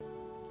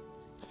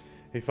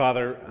Hey,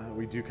 Father,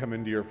 we do come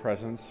into your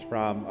presence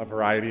from a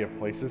variety of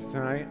places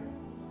tonight.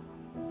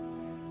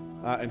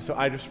 And so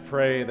I just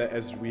pray that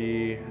as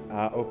we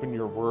open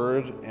your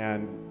word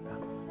and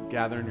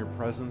gather in your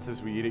presence,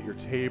 as we eat at your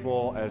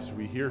table, as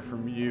we hear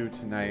from you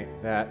tonight,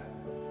 that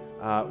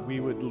we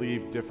would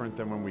leave different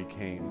than when we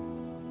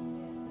came.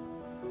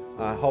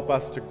 Help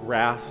us to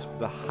grasp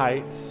the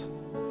heights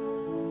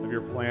of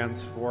your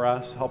plans for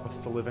us. Help us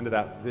to live into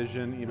that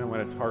vision even when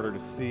it's harder to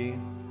see.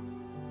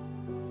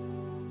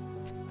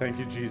 Thank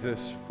you,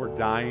 Jesus, for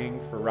dying,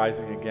 for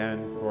rising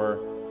again, for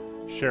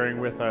sharing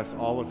with us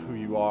all of who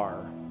you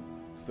are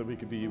so that we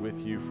could be with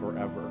you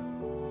forever.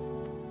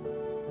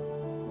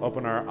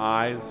 Open our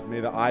eyes. May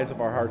the eyes of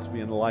our hearts be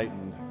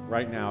enlightened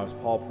right now as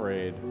Paul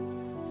prayed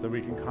so that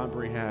we can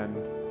comprehend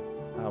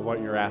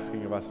what you're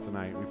asking of us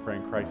tonight. We pray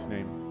in Christ's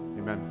name.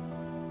 Amen.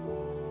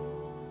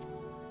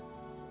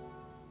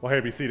 Well, hey,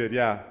 be seated.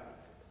 Yeah.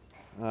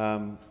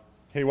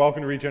 Hey,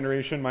 welcome to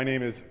Regeneration. My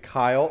name is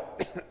Kyle.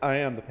 I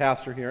am the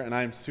pastor here, and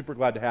I'm super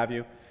glad to have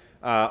you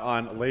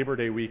on Labor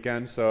Day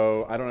weekend.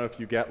 So I don't know if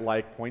you get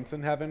like points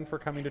in heaven for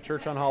coming to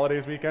church on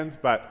holidays weekends,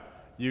 but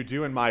you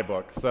do in my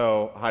book,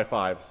 so high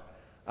fives.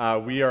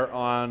 We are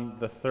on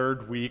the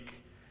third week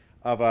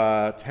of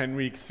a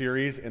 10-week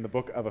series in the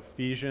book of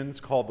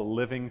Ephesians called The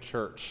Living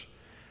Church.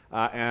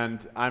 And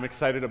I'm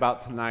excited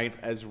about tonight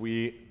as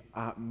we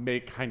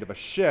make kind of a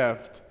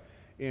shift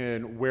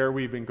in where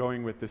we've been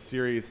going with this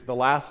series. The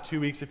last 2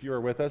 weeks, if you were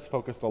with us,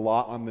 focused a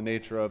lot on the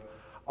nature of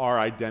our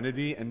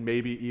identity and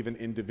maybe even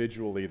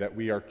individually, that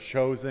we are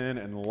chosen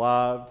and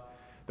loved,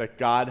 that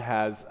God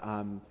has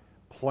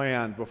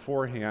planned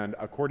beforehand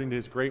according to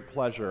his great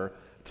pleasure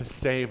to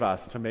save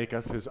us, to make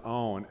us his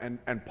own.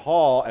 And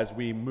Paul, as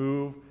we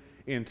move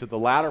into the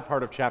latter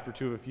part of chapter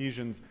 2 of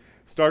Ephesians,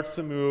 starts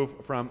to move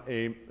from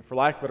a, for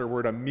lack of a better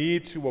word, a me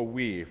to a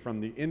we,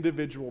 from the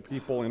individual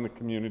people in the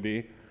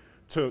community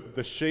to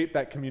the shape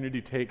that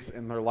community takes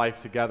in their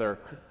life together.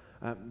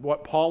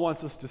 What Paul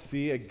wants us to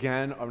see,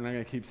 again, I'm not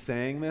going to keep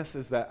saying this,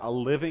 is that a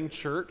living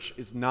church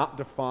is not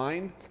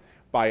defined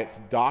by its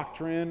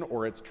doctrine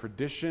or its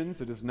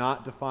traditions. It is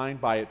not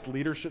defined by its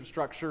leadership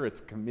structure, its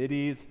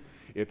committees,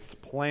 its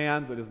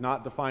plans. It is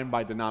not defined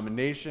by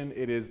denomination.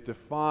 It is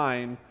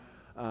defined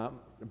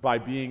by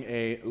being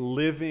a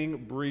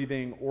living,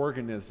 breathing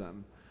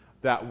organism,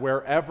 that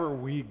wherever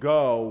we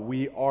go,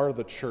 we are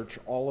the church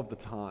all of the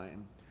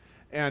time.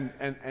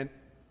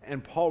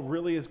 And Paul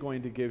really is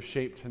going to give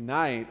shape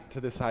tonight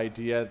to this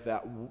idea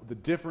that the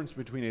difference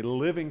between a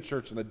living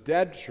church and a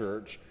dead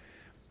church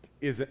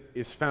is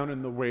found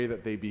in the way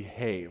that they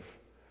behave.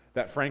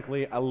 That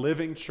frankly, a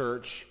living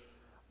church,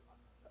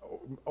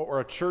 or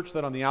a church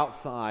that on the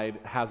outside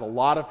has a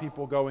lot of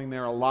people going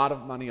there, a lot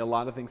of money, a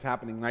lot of things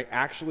happening, might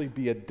actually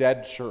be a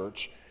dead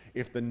church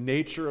if the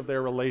nature of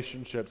their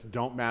relationships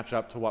don't match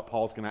up to what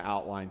Paul's going to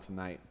outline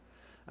tonight.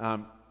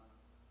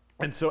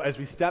 And so as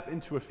we step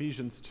into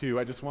Ephesians 2,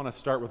 I just want to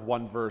start with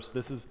one verse.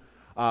 This is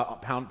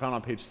found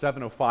on page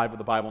 705 of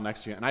the Bible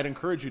next to you. And I'd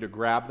encourage you to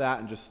grab that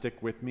and just stick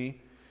with me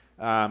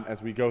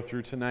as we go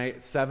through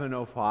tonight.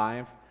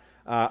 705.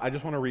 I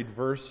just want to read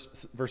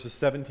verses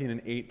 17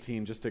 and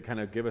 18 just to kind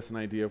of give us an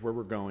idea of where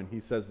we're going.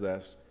 He says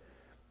this: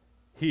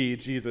 He,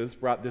 Jesus,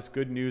 brought this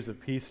good news of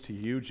peace to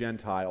you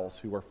Gentiles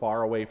who were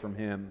far away from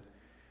him,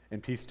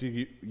 and peace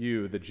to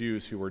you, the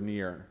Jews who were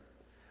near.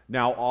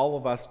 Now all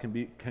of us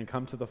can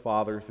come to the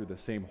Father through the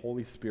same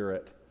Holy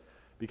Spirit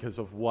because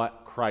of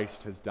what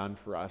Christ has done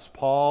for us.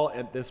 Paul,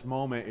 at this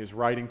moment, is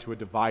writing to a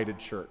divided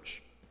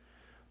church.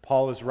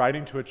 Paul is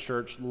writing to a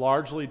church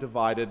largely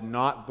divided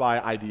not by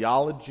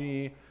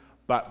ideology,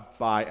 but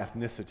by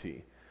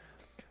ethnicity.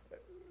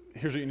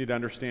 Here's what you need to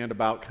understand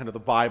about kind of the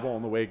Bible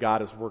and the way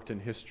God has worked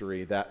in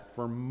history, that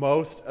for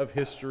most of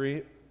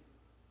history,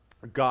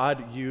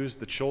 God used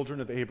the children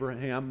of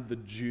Abraham, the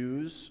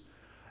Jews,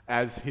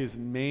 as his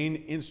main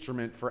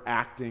instrument for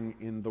acting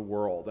in the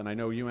world. And I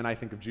know you and I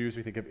think of Jews,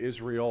 we think of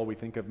Israel, we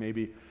think of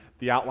maybe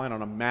the outline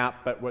on a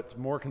map, but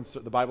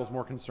the Bible's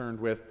more concerned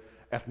with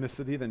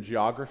ethnicity than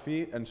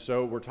geography. And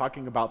so we're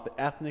talking about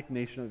the ethnic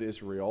nation of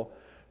Israel,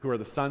 who are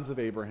the sons of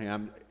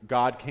Abraham.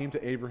 God came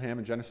to Abraham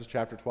in Genesis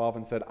chapter 12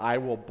 and said, I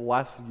will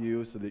bless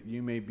you so that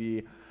you may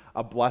be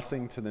a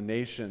blessing to the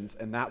nations.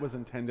 And that was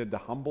intended to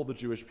humble the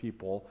Jewish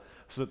people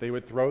so that they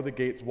would throw the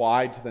gates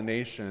wide to the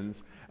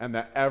nations and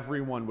that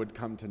everyone would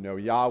come to know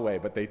Yahweh.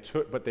 But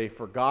they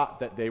forgot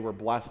that they were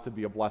blessed to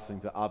be a blessing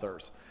to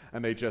others.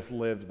 And they just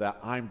lived that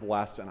I'm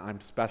blessed and I'm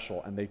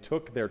special. And they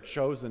took their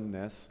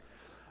chosenness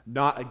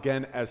not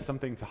again as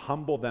something to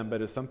humble them,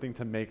 but as something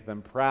to make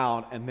them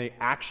proud. And they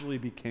actually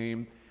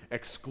became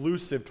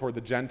exclusive toward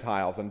the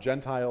Gentiles. And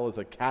Gentile is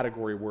a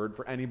category word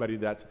for anybody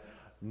that's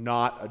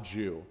not a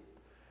Jew.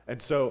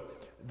 And so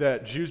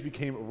the Jews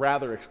became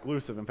rather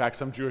exclusive. In fact,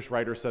 some Jewish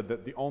writers said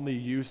that the only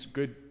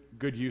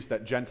good use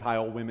that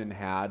Gentile women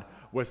had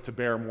was to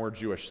bear more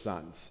Jewish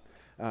sons.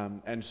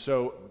 And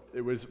so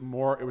it was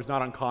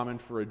not uncommon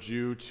for a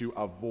Jew to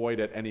avoid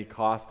at any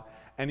cost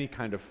any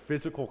kind of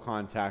physical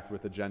contact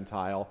with a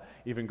Gentile,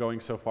 even going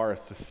so far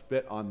as to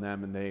spit on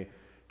them, and they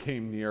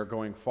came near,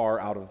 going far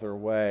out of their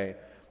way.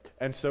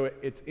 And so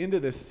it's into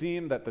this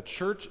scene that the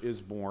church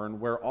is born,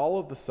 where all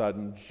of a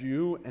sudden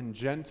Jew and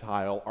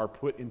Gentile are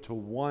put into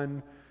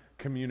one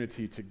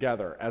community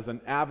together. As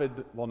an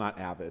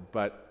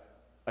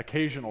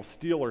occasional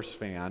Steelers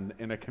fan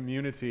in a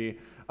community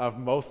of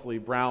mostly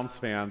Browns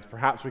fans,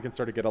 perhaps we can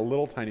start to get a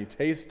little tiny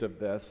taste of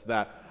this,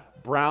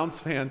 that Browns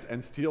fans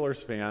and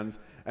Steelers fans,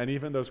 and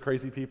even those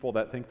crazy people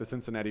that think the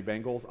Cincinnati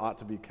Bengals ought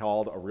to be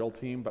called a real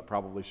team but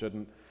probably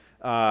shouldn't,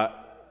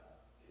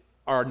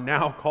 are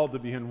now called to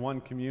be in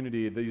one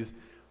community.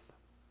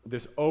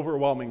 This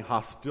overwhelming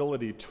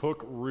hostility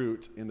took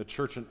root in the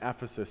church in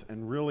Ephesus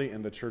and really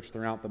in the church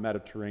throughout the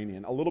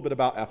Mediterranean. A little bit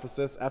about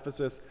Ephesus.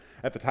 Ephesus,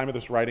 at the time of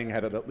this writing,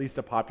 had at least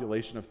a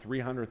population of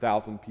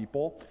 300,000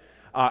 people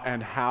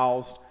and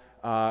housed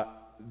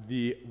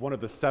one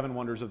of the seven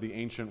wonders of the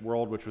ancient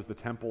world, which was the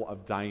Temple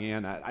of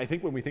Diana. I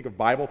think when we think of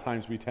Bible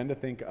times, we tend to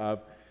think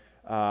of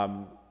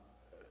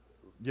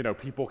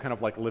people kind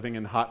of like living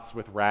in huts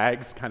with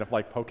rags, kind of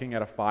like poking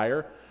at a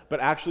fire. But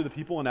actually, the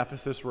people in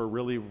Ephesus were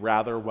really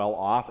rather well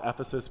off.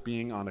 Ephesus,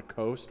 being on a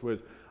coast,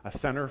 was a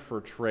center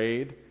for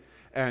trade.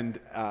 And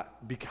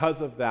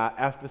because of that,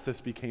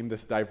 Ephesus became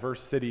this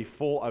diverse city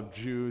full of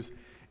Jews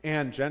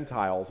and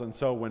Gentiles. And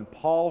so when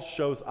Paul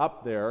shows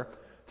up there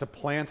to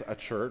plant a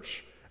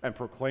church and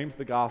proclaims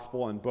the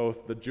gospel in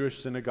both the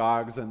Jewish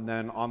synagogues and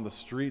then on the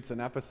streets in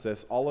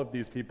Ephesus, all of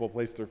these people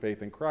place their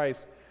faith in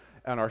Christ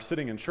and are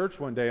sitting in church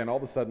one day, and all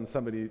of a sudden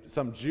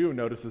some Jew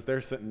notices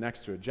they're sitting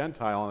next to a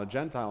Gentile, and a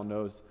Gentile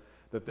knows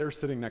that they're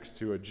sitting next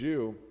to a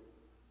Jew,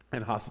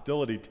 and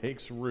hostility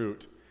takes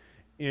root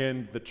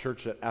in the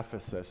church at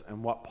Ephesus.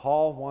 And what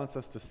Paul wants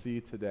us to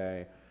see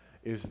today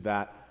is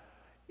that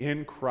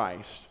in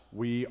Christ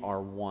we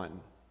are one.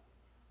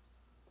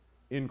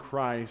 In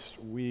Christ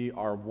we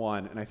are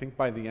one. And I think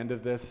by the end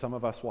of this, some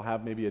of us will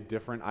have maybe a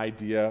different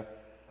idea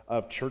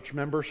of church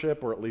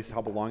membership, or at least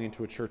how belonging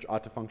to a church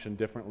ought to function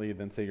differently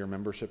than, say, your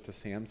membership to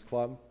Sam's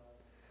Club.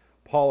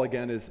 Paul,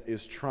 again,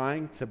 is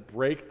trying to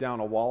break down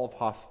a wall of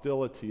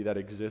hostility that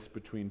exists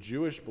between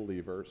Jewish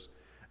believers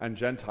and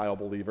Gentile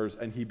believers,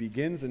 and he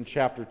begins in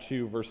chapter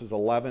 2, verses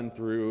 11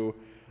 through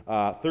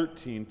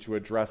 13, to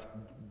address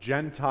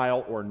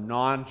Gentile or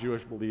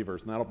non-Jewish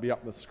believers, and that'll be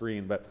up on the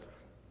screen, but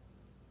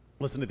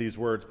listen to these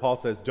words. Paul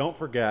says, "Don't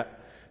forget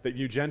that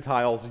you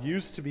Gentiles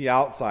used to be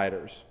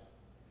outsiders.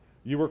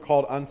 You were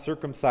called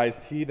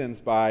uncircumcised heathens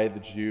by the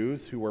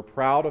Jews, who were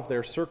proud of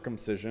their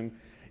circumcision,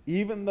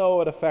 even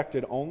though it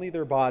affected only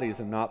their bodies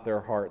and not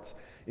their hearts.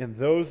 In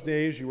those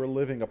days you were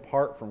living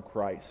apart from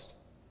Christ.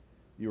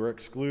 You were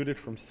excluded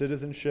from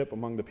citizenship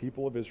among the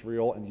people of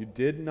Israel, and you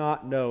did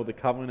not know the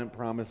covenant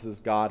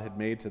promises God had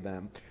made to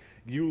them.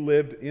 You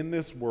lived in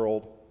this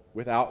world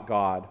without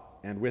God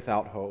and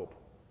without hope.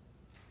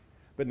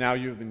 But now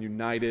you have been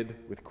united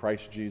with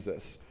Christ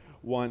Jesus.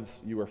 Once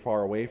you were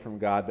far away from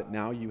God, but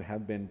now you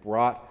have been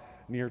brought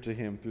near to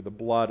him through the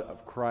blood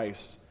of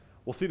Christ."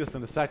 We'll see this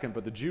in a second,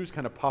 but the Jews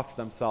kind of puffed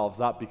themselves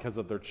up because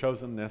of their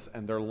chosenness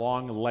and their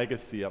long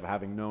legacy of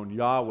having known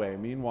Yahweh.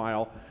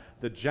 Meanwhile,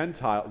 the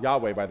Gentile,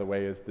 Yahweh, by the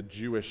way, is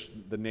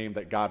the name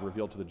that God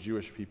revealed to the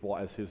Jewish people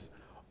as his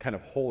kind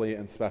of holy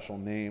and special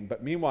name.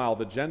 But meanwhile,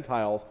 the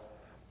Gentiles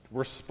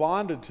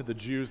responded to the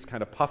Jews'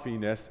 kind of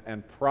puffiness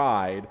and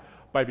pride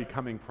by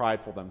becoming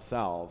prideful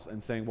themselves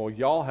and saying, well,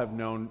 y'all have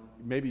known,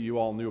 maybe you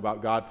all knew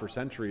about God for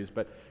centuries,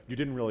 but you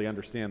didn't really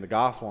understand the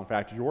gospel. In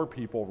fact, your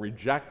people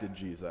rejected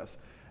Jesus,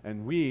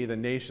 and we, the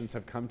nations,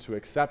 have come to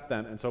accept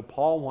them. And so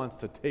Paul wants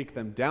to take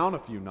them down a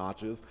few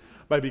notches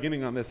by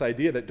beginning on this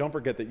idea that don't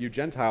forget that you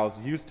Gentiles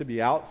used to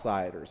be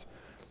outsiders.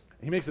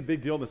 He makes a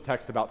big deal in this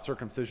text about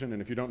circumcision,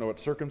 and if you don't know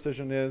what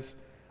circumcision is,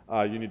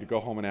 you need to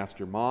go home and ask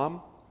your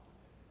mom,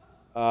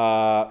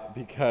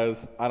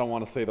 because I don't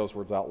want to say those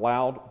words out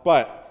loud,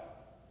 but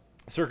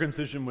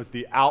circumcision was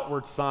the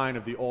outward sign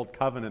of the old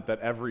covenant that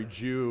every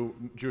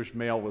Jewish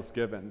male was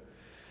given.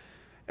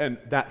 And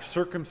that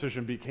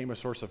circumcision became a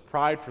source of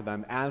pride for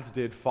them, as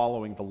did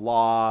following the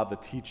law, the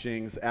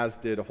teachings, as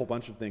did a whole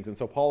bunch of things. And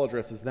so Paul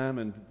addresses them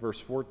in verse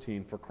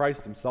 14. "For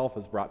Christ himself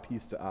has brought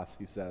peace to us,"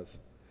 he says.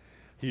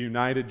 "He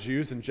united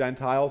Jews and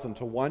Gentiles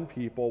into one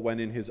people when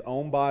in his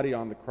own body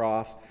on the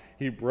cross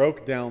he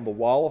broke down the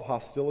wall of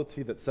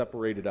hostility that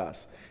separated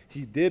us.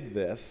 He did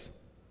this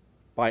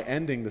by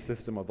ending the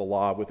system of the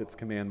law with its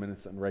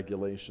commandments and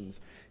regulations.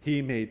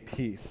 He made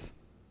peace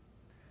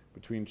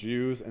between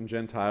Jews and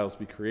Gentiles,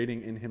 by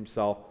creating in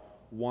himself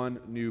one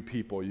new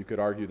people." You could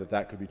argue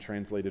that could be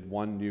translated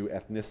one new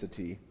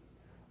ethnicity,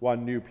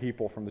 one new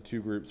people from the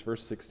two groups.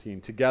 Verse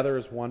 16, "Together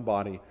as one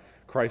body,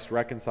 Christ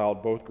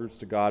reconciled both groups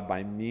to God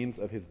by means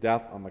of his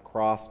death on the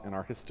cross, and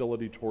our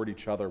hostility toward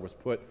each other was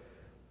put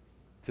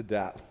to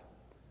death."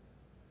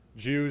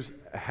 Jews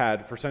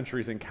had for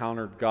centuries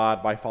encountered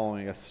God by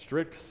following a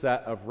strict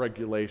set of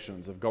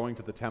regulations of going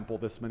to the temple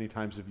this many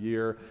times a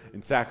year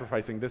and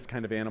sacrificing this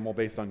kind of animal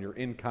based on your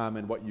income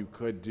and what you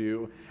could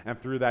do.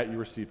 And through that you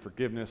received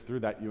forgiveness.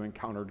 Through that you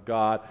encountered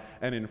God.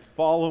 And in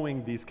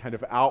following these kind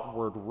of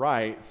outward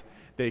rites,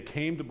 They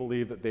came to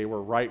believe that they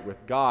were right with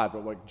God,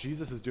 but what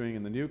Jesus is doing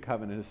in the new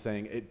covenant is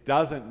saying it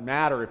doesn't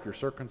matter if you're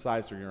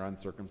circumcised or you're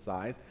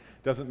uncircumcised.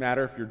 It doesn't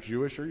matter if you're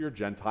Jewish or you're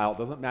Gentile. It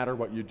doesn't matter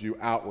what you do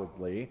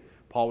outwardly.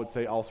 Paul would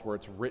say elsewhere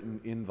it's written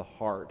in the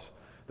heart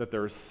that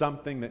there is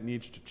something that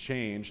needs to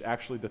change.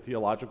 Actually, the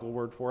theological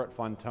word for it,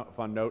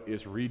 fun note,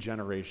 is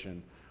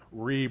regeneration,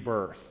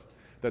 rebirth.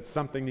 That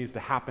something needs to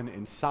happen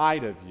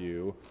inside of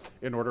you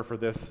in order for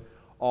this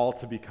all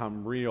to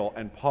become real.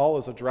 And Paul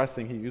is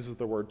addressing, he uses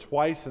the word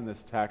twice in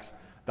this text,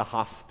 the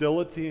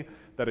hostility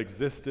that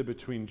existed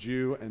between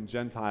Jew and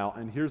Gentile.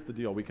 And here's the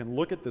deal. We can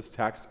look at this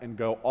text and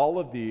go, all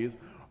of these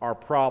are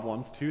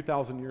problems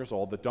 2,000 years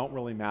old that don't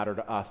really matter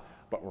to us,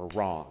 but we're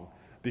wrong.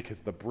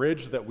 Because the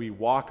bridge that we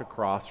walk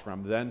across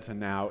from then to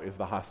now is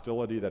the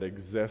hostility that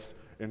exists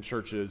in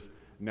churches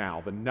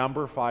now. The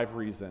number 5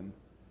 reason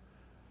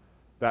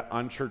that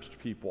unchurched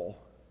people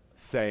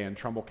say in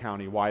Trumbull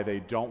County why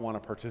they don't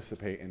want to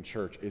participate in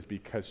church is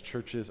because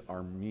churches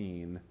are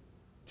mean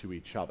to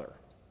each other.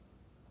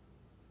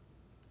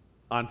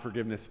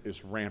 Unforgiveness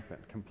is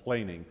rampant.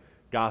 Complaining,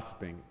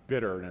 gossiping,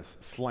 bitterness,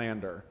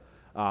 slander,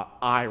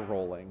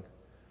 eye-rolling.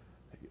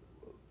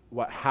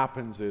 What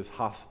happens is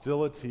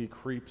hostility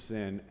creeps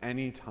in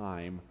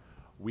anytime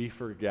we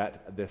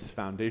forget this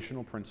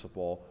foundational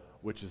principle,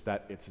 which is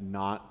that it's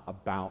not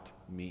about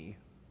me.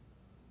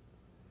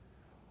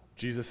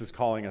 Jesus is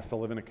calling us to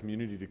live in a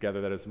community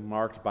together that is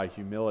marked by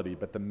humility,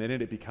 but the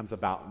minute it becomes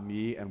about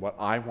me and what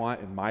I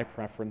want and my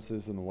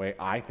preferences and the way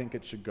I think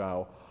it should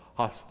go,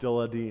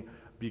 hostility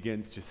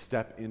begins to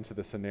step into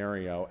the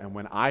scenario. And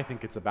when I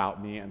think it's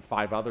about me and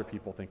 5 other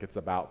people think it's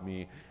about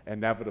me,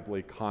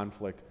 inevitably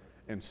conflict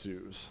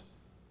ensues.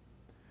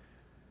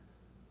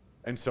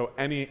 And so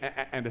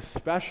and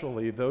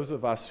especially those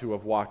of us who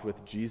have walked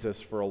with Jesus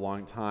for a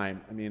long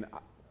time, I mean,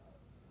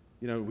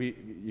 you know,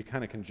 you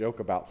kind of can joke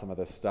about some of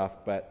this stuff,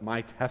 but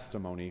my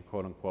testimony,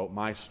 quote unquote,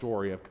 my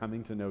story of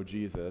coming to know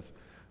Jesus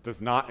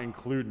does not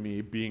include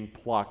me being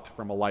plucked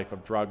from a life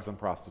of drugs and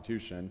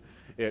prostitution.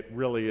 It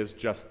really is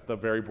just the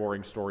very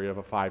boring story of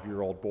a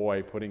 5-year-old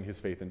boy putting his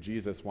faith in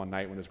Jesus one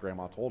night when his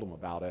grandma told him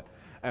about it,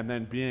 and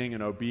then being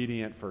an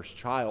obedient first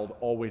child,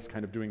 always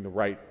kind of doing the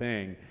right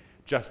thing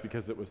just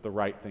because it was the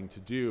right thing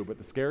to do. But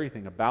the scary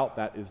thing about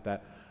that is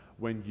that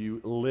when you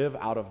live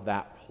out of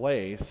that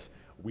place,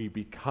 we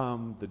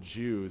become the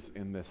Jews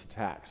in this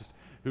text,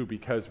 who,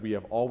 because we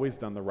have always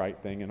done the right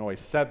thing and always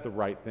said the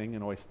right thing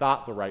and always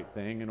thought the right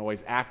thing and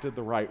always acted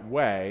the right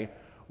way,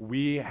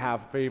 we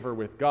have favor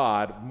with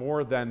God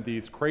more than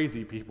these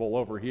crazy people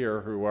over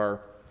here who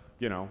are,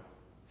 you know,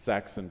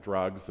 sex and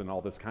drugs and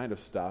all this kind of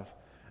stuff.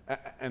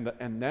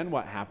 And then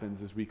what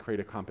happens is we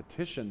create a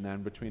competition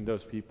then between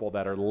those people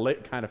that are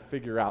kind of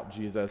figure out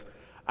Jesus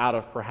out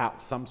of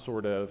perhaps some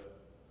sort of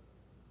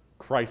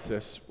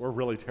crisis or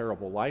really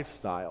terrible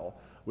lifestyle,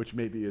 which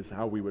maybe is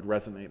how we would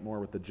resonate more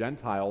with the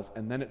Gentiles.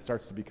 And then it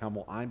starts to become,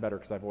 well, I'm better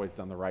because I've always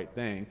done the right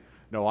thing.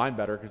 No, I'm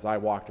better because I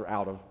walked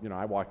out of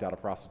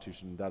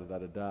prostitution,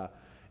 da-da-da-da-da.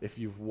 If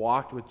you've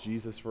walked with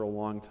Jesus for a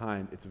long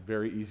time, it's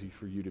very easy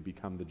for you to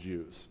become the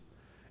Jews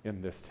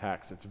in this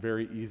text. It's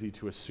very easy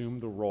to assume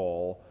the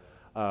role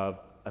of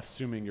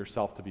assuming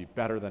yourself to be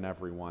better than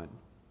everyone.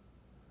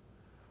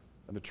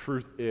 And the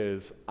truth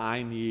is,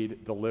 I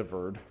need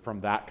delivered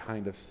from that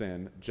kind of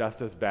sin just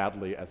as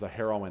badly as a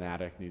heroin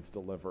addict needs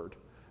delivered,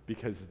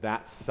 because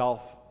that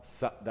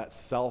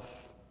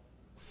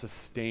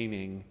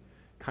self-sustaining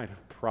kind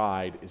of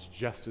pride is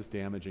just as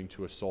damaging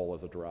to a soul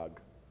as a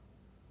drug.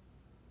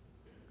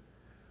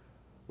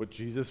 What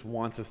Jesus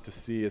wants us to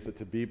see is that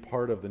to be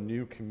part of the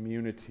new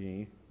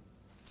community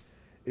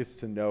is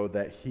to know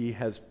that he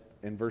has,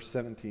 in verse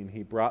 17,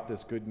 he brought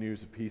this good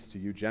news of peace to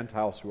you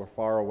Gentiles who are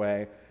far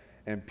away,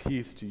 and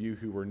peace to you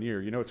who were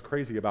near. You know what's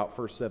crazy about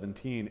verse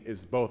 17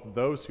 is both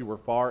those who were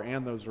far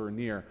and those who were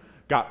near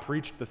got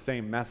preached the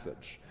same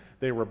message.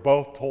 They were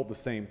both told the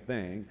same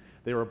thing.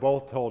 They were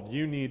both told,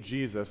 you need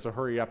Jesus, so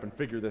hurry up and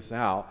figure this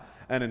out.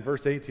 And in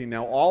verse 18,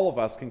 now all of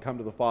us can come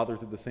to the Father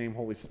through the same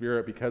Holy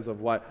Spirit because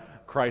of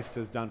what Christ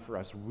has done for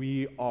us.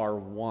 We are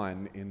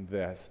one in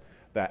this,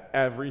 that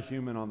every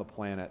human on the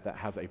planet that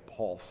has a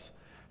pulse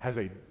has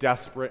a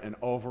desperate and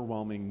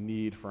overwhelming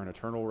need for an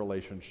eternal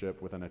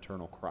relationship with an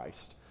eternal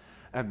Christ.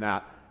 And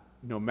that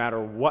no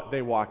matter what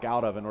they walk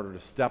out of in order to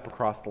step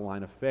across the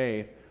line of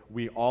faith,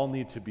 we all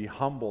need to be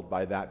humbled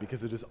by that,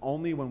 because it is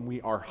only when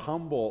we are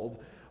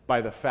humbled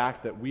by the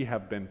fact that we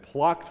have been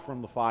plucked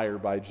from the fire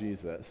by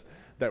Jesus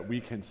that we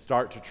can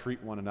start to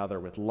treat one another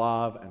with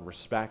love and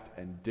respect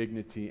and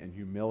dignity and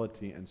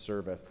humility and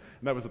service.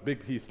 And that was a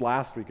big piece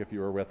last week, if you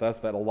were with us,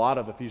 that a lot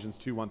of Ephesians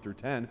 2, 1 through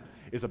 10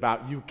 is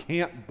about you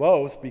can't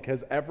boast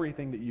because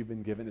everything that you've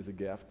been given is a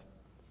gift.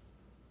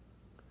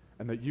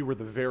 And that you were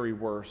the very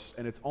worst.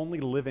 And it's only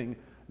living,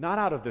 not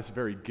out of this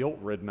very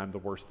guilt-ridden, I'm the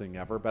worst thing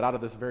ever, but out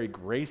of this very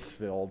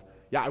grace-filled,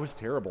 yeah, I was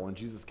terrible, and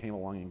Jesus came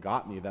along and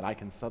got me, that I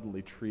can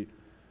suddenly treat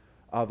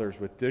others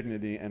with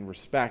dignity and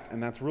respect.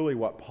 And that's really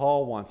what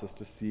Paul wants us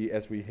to see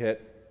as we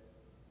hit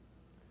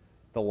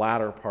the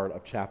latter part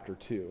of chapter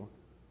 2.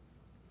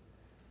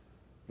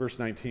 Verse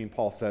 19,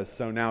 Paul says,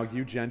 "So now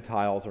you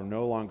Gentiles are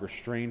no longer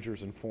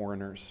strangers and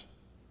foreigners.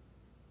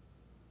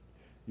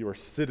 You are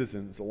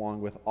citizens along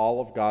with all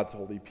of God's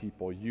holy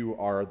people. You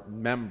are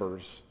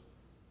members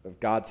of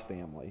God's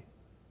family.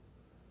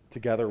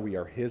 Together we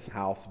are his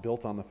house,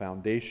 built on the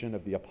foundation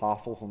of the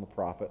apostles and the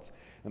prophets,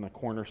 and the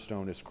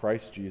cornerstone is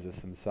Christ Jesus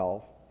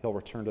himself." He'll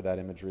return to that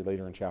imagery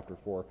later in chapter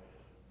 4.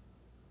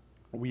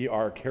 "We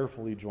are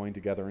carefully joined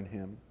together in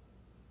him,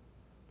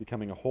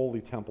 becoming a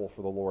holy temple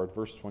for the Lord."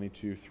 Verse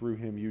 22, "Through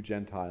him you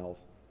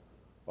Gentiles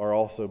are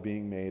also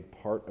being made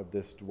part of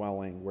this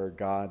dwelling where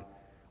God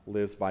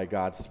lives by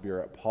God's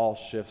Spirit." Paul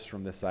shifts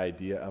from this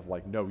idea of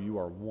like, no, you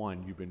are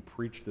one. You've been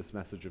preached this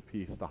message of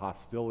peace. The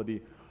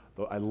hostility,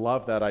 I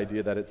love that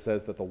idea that it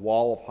says that the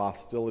wall of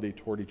hostility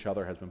toward each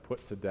other has been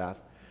put to death.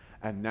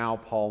 And now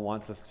Paul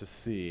wants us to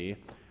see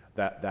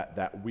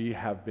that we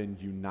have been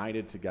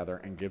united together,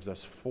 and gives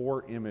us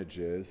 4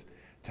 images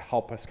to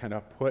help us kind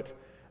of put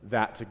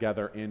that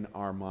together in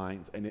our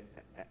minds.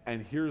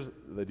 And here's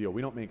the deal.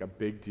 We don't make a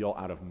big deal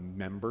out of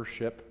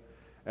membership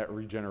at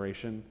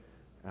Regeneration.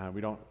 We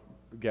don't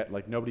get,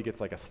 like, nobody gets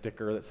like a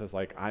sticker that says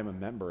like, I'm a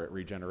member at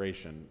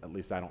Regeneration. At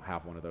least I don't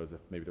have one of those, if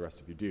maybe the rest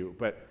of you do.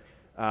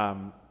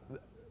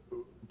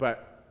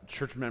 But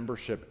church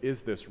membership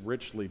is this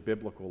richly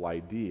biblical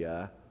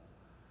idea.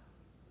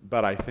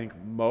 But I think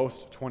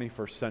most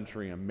 21st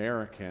century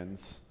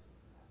Americans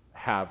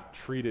have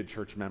treated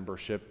church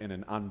membership in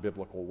an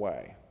unbiblical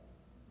way.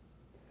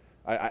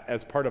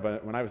 As part of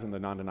when I was in the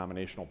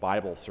non-denominational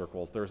Bible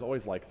circles, there's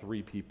always like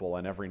 3 people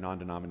in every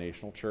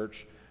non-denominational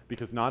church,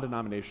 because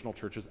non-denominational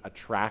churches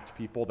attract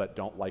people that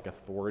don't like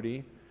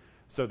authority.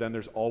 So then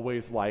there's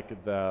always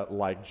like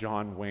the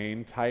John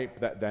Wayne type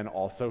that then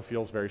also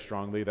feels very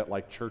strongly that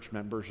like church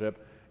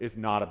membership is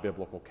not a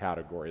biblical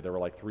category. There were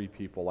like 3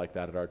 people like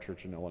that at our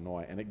church in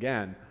Illinois. And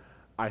again,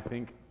 I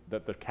think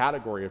that the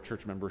category of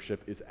church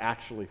membership is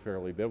actually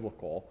fairly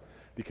biblical,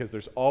 because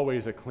there's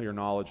always a clear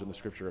knowledge in the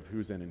scripture of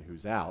who's in and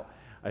who's out.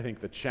 I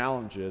think the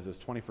challenge is, as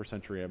 21st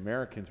century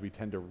Americans, we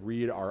tend to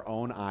read our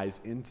own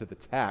eyes into the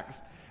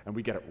text, and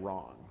we get it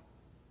wrong.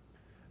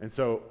 And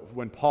so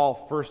when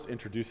Paul first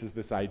introduces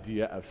this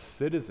idea of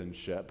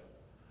citizenship,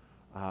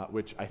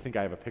 which I think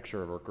I have a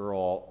picture of a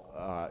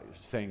girl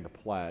saying the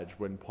pledge.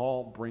 When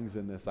Paul brings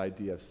in this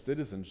idea of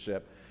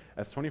citizenship,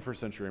 as 21st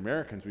century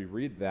Americans, we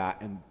read that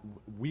and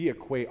we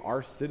equate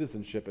our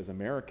citizenship as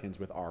Americans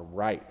with our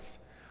rights.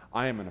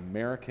 I am an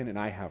American and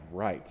I have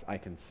rights. I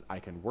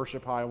can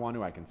worship how I want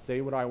to. I can say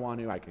what I want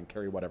to. I can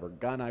carry whatever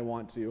gun I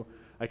want to.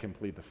 I can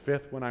plead the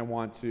fifth when I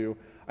want to.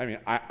 I mean,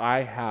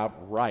 I have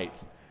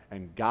rights.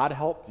 And God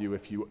help you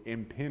if you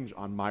impinge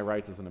on my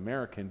rights as an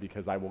American,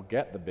 because I will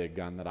get the big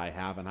gun that I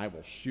have and I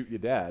will shoot you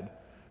dead,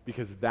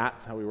 because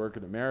that's how we work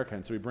in America.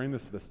 And so we bring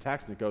this to this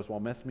text and it goes, well,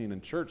 it must mean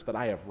in church that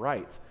I have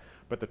rights.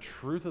 But the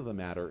truth of the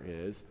matter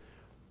is,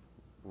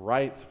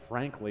 rights,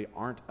 frankly,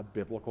 aren't a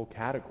biblical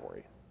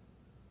category.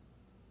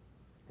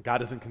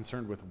 God isn't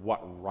concerned with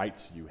what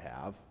rights you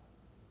have.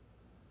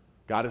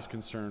 God is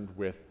concerned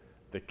with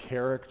the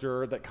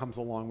character that comes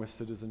along with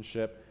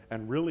citizenship.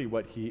 And really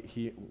what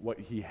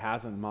he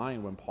has in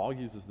mind when Paul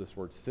uses this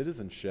word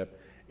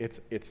citizenship,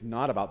 it's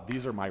not about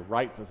these are my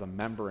rights as a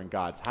member in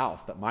God's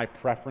house, that my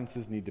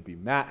preferences need to be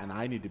met and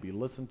I need to be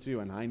listened to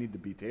and I need to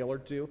be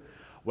tailored to.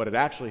 What it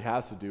actually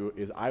has to do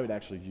is I would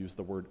actually use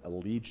the word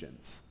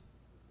allegiance.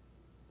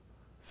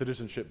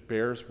 Citizenship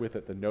bears with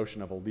it the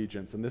notion of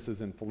allegiance, and this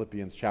is in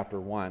Philippians chapter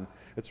 1.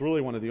 It's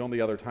really one of the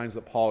only other times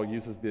that Paul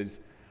uses this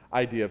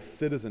idea of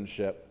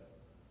citizenship.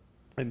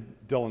 And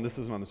Dylan, this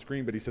isn't on the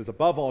screen, but he says,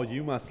 above all,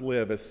 you must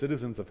live as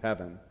citizens of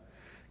heaven,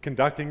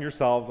 conducting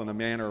yourselves in a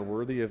manner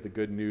worthy of the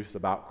good news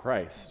about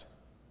Christ.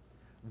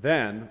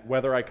 Then,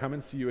 whether I come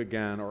and see you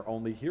again or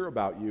only hear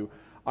about you,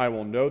 I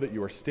will know that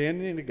you are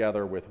standing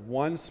together with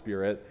one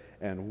spirit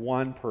and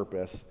one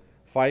purpose,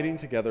 fighting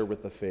together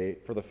with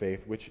for the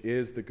faith, which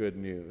is the good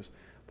news.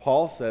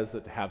 Paul says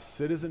that to have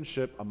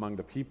citizenship among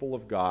the people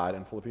of God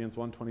in Philippians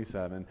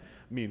 1:27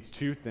 means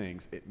 2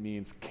 things. It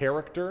means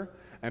character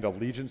and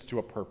allegiance to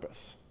a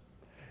purpose.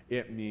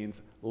 It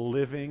means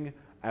living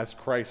as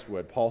Christ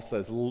would. Paul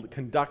says,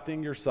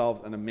 conducting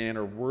yourselves in a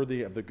manner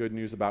worthy of the good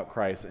news about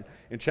Christ.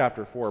 In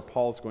chapter 4,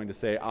 Paul's going to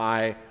say,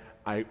 I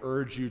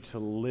urge you to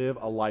live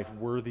a life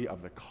worthy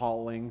of the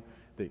calling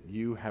that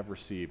you have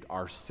received.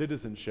 Our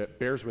citizenship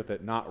bears with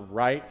it not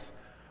rights,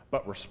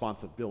 but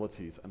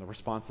responsibilities. And the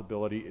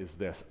responsibility is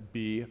this: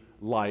 be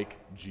like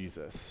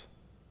Jesus.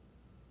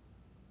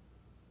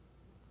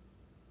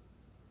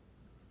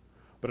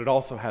 But it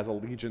also has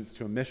allegiance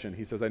to a mission.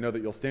 He says, I know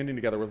that you're standing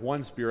together with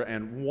one spirit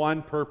and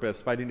one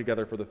purpose, fighting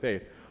together for the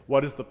faith.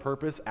 What is the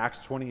purpose? Acts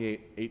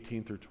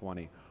 28:18 through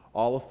 20.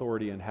 All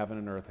authority in heaven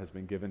and earth has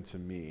been given to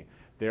me.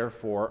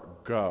 Therefore,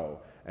 go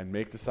and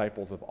make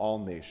disciples of all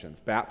nations,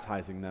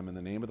 baptizing them in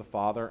the name of the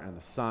Father and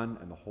the Son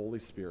and the Holy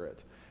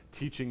Spirit,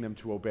 teaching them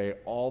to obey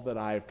all that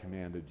I have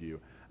commanded you.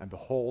 And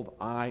behold,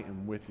 I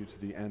am with you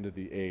to the end of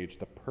the age.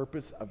 The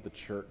purpose of the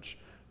church,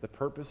 the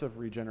purpose of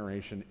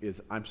regeneration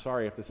is, I'm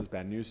sorry if this is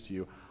bad news to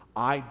you,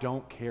 I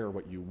don't care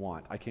what you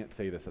want. I can't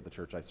say this at the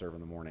church I serve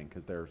in the morning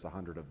because there's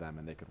 100 of them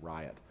and they could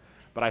riot.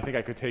 But I think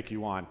I could take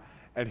you on.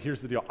 And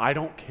here's the deal. I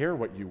don't care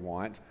what you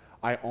want.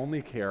 I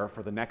only care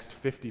for the next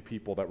 50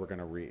 people that we're going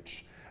to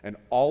reach. And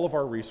all of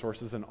our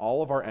resources and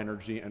all of our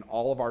energy and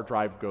all of our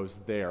drive goes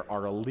there.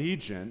 Our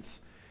allegiance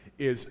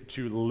is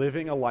to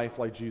living a life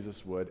like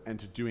Jesus would and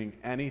to doing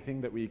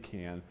anything that we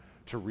can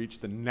to reach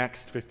the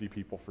next 50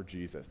 people for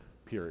Jesus,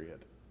 period.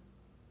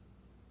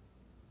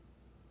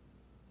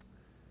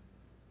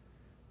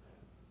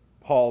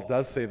 Paul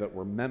does say that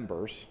we're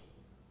members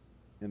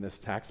in this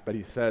text, but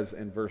he says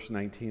in verse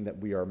 19 that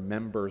we are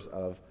members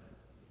of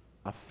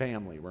a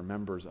family. We're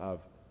members of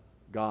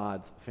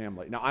God's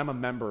family. Now, I'm a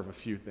member of a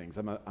few things.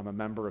 I'm a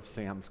member of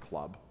Sam's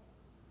Club,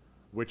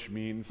 which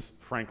means,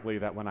 frankly,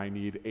 that when I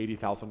need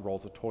 80,000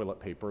 rolls of toilet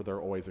paper, they're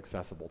always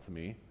accessible to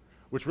me,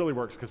 which really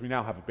works because we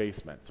now have a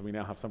basement, so we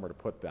now have somewhere to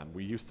put them.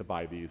 We used to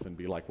buy these and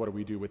be like, what do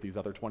we do with these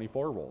other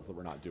 24 rolls that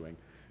we're not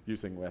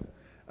using with?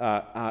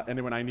 And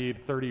then when I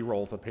need 30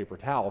 rolls of paper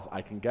towels,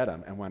 I can get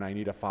them. And when I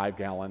need a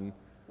 5-gallon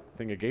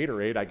thing of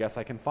Gatorade, I guess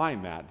I can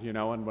find that,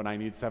 and when I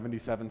need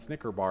 77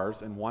 Snicker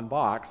bars in one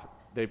box,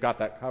 they've got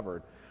that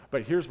covered.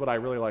 But here's what I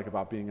really like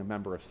about being a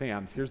member of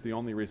Sam's. Here's the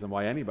only reason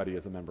why anybody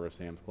is a member of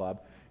Sam's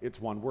Club.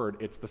 It's one word.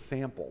 It's the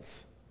samples.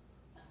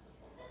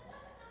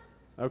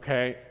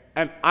 Okay?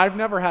 And I've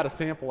never had a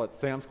sample at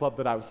Sam's Club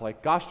that I was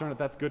like, gosh darn it,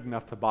 that's good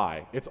enough to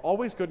buy. It's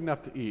always good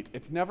enough to eat.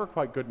 It's never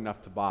quite good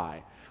enough to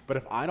buy. But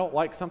if I don't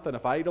like something,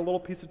 if I eat a little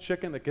piece of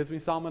chicken that gives me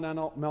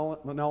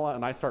salmonella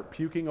and I start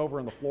puking over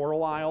in the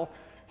floral aisle,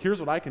 here's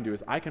what I can do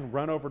is I can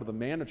run over to the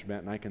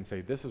management and I can say,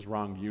 this is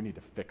wrong, you need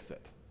to fix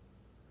it.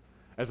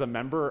 As a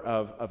member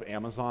of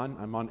Amazon,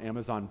 I'm on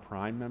Amazon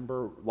Prime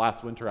member.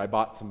 Last winter I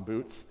bought some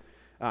boots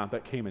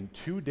that came in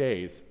 2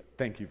 days,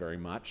 thank you very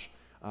much,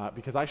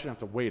 because I shouldn't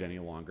have to wait any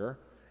longer.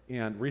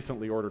 And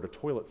recently ordered a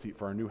toilet seat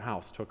for our new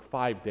house. Took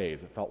 5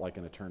 days. It felt like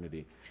an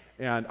eternity.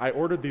 And I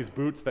ordered these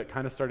boots that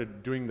kind of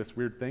started doing this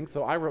weird thing.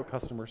 So I wrote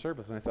customer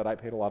service and I said, I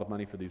paid a lot of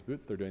money for these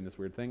boots. They're doing this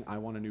weird thing. I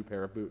want a new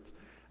pair of boots.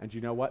 And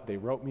you know what? They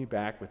wrote me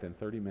back within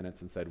 30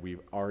 minutes and said,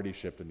 we've already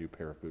shipped a new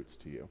pair of boots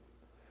to you.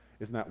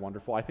 Isn't that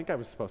wonderful? I think I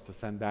was supposed to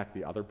send back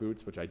the other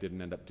boots, which I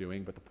didn't end up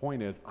doing. But the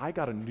point is, I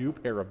got a new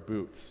pair of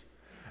boots.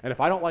 And if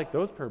I don't like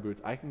those pair of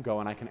boots, I can go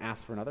and I can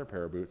ask for another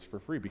pair of boots for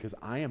free because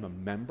I am a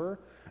member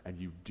and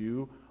you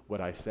do what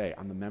I say.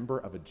 I'm a member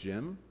of a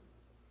gym,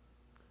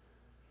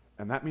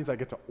 and that means I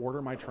get to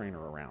order my trainer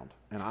around.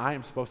 And I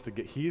am supposed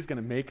to he's going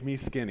to make me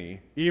skinny,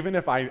 even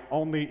if I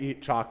only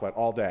eat chocolate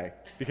all day,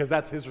 because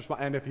that's his response.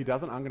 And if he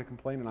doesn't, I'm going to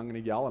complain and I'm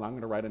going to yell and I'm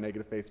going to write a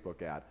negative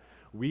Facebook ad.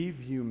 We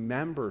view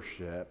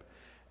membership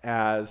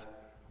as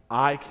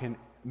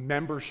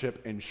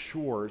membership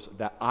ensures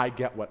that I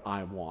get what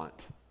I want.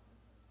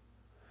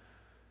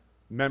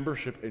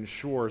 Membership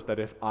ensures that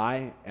if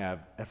I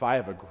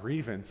have a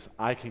grievance,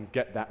 I can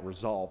get that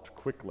resolved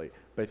quickly.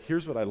 But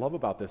here's what I love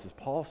about this is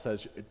Paul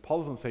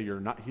doesn't say we're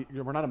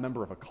not a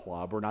member of a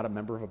club, we're not a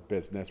member of a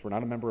business, we're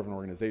not a member of an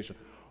organization,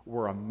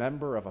 we're a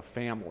member of a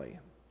family.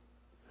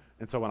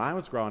 And so when I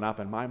was growing up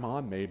and my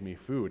mom made me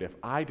food, if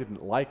I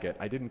didn't like it,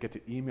 I didn't get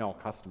to email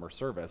customer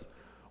service.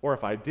 Or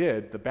if I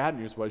did, the bad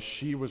news was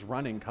she was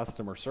running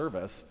customer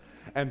service,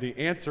 and the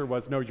answer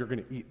was, no, you're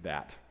going to eat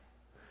that.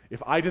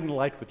 If I didn't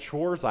like the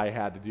chores I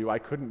had to do, I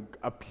couldn't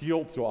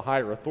appeal to a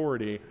higher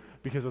authority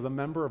because as a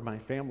member of my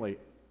family,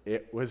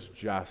 it was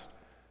just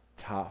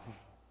tough.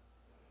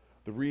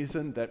 The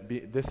reason that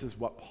this is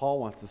what Paul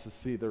wants us to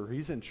see, the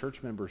reason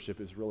church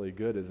membership is really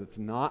good is it's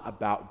not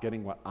about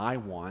getting what I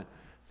want.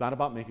 It's not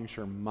about making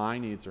sure my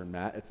needs are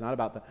met. It's not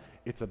about that.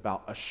 It's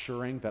about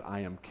assuring that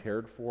I am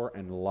cared for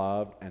and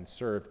loved and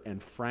served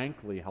and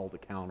frankly held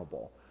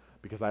accountable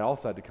because I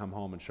also had to come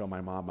home and show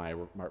my mom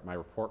my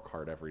report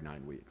card every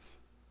 9 weeks.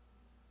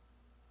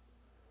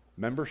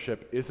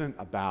 Membership isn't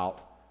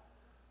about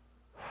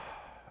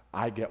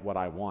I get what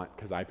I want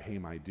because I pay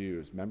my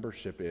dues.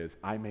 Membership is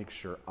I make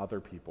sure other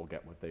people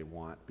get what they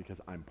want because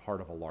I'm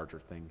part of a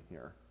larger thing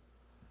here.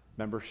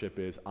 Membership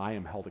is I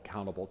am held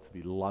accountable to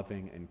be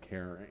loving and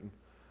caring.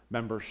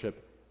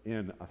 Membership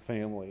in a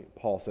family,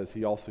 Paul says,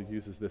 he also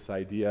uses this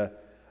idea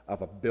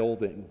of a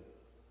building.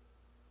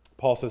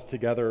 Paul says,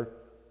 together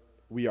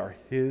we are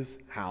his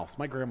house.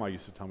 My grandma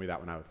used to tell me that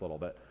when I was little,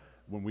 that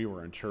when we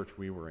were in church,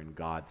 we were in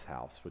God's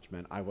house, which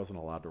meant I wasn't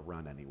allowed to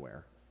run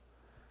anywhere.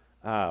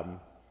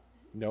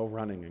 No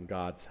running in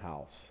God's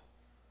house.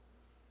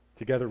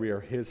 Together we are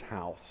his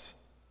house,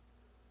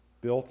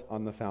 built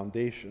on the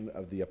foundation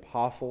of the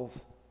apostles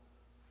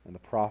and the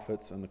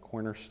prophets, and the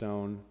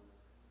cornerstone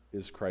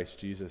is Christ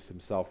Jesus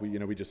himself.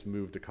 We just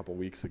moved a couple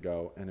weeks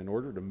ago, and in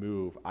order to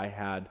move, I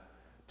had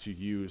to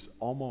use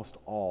almost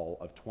all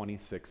of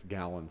 26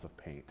 gallons of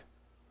paint,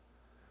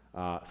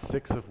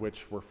 6 of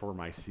which were for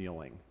my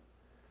ceiling.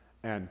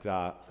 And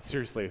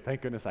seriously,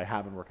 thank goodness I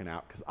have been working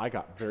out because I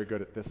got very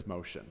good at this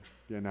motion,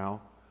 And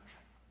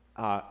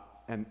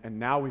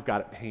now we've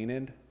got it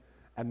painted,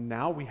 and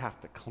now we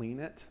have to clean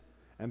it,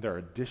 and there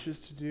are dishes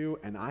to do,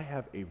 and I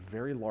have a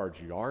very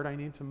large yard I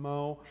need to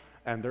mow,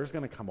 and there's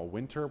going to come a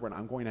winter when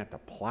I'm going to have to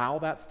plow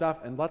that stuff.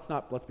 And let's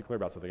be clear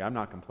about something. I'm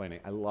not complaining.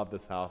 I love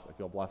this house. I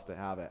feel blessed to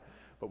have it.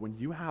 But when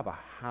you have a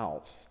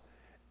house,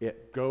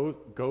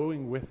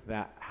 going with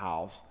that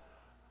house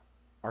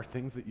are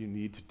things that you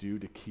need to do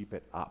to keep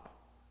it up.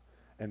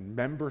 And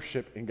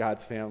membership in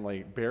God's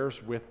family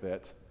bears with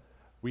it.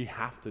 We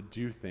have to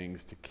do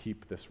things to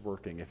keep this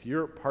working. If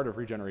you're part of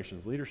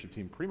Regeneration's leadership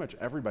team, pretty much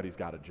everybody's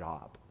got a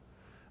job.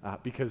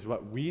 Because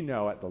what we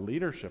know at the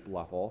leadership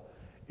level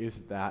is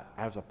that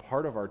as a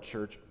part of our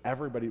church,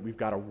 we've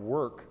got to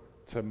work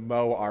to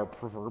mow our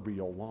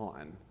proverbial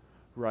lawn,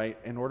 right?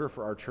 In order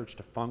for our church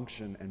to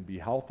function and be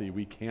healthy,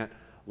 we can't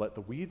let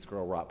the weeds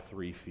grow up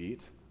 3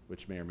 feet,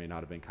 which may or may not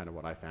have been kind of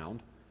what I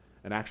found,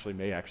 and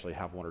may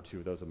have 1 or 2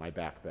 of those in my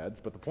back beds.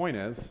 But the point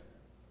is,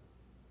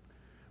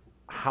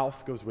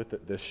 house goes with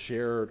it, this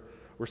shared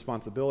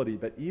responsibility.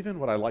 But even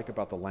what I like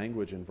about the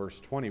language in verse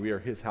 20, we are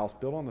his house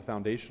built on the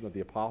foundation of the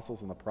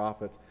apostles and the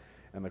prophets,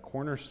 and the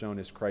cornerstone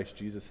is Christ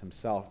Jesus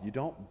himself. You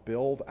don't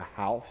build a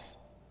house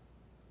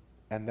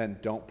and then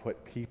don't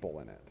put people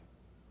in it.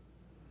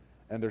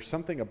 And there's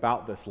something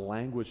about this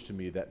language to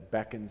me that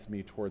beckons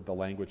me toward the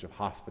language of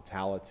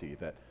hospitality,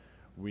 that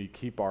we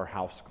keep our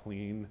house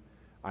clean,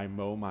 I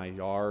mow my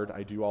yard,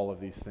 I do all of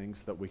these things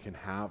so that we can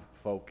have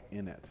folk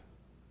in it,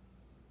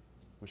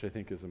 which I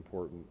think is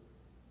important.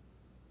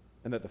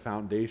 And that the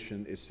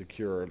foundation is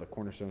secure. The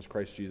cornerstone is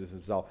Christ Jesus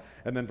himself.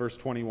 And then verse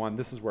 21,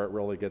 this is where it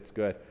really gets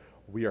good.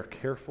 We are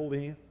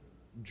carefully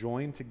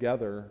joined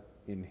together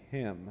in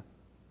him,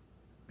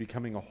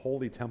 becoming a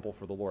holy temple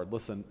for the Lord.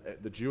 Listen,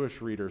 the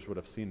Jewish readers would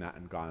have seen that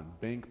and gone,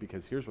 bink,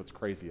 because here's what's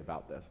crazy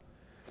about this.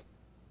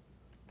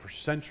 For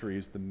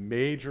centuries, the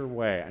main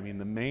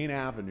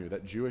avenue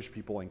that Jewish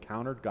people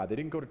encountered God, they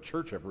didn't go to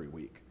church every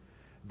week.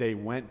 They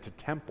went to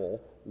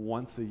temple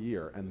once a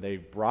year, and they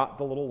brought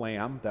the little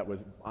lamb that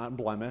was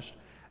unblemished,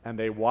 and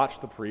they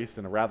watched the priest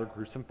in a rather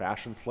gruesome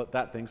fashion slit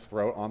that thing's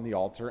throat on the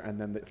altar, and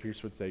then the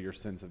priest would say, your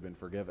sins have been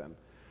forgiven.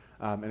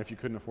 And if you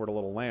couldn't afford a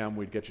little lamb,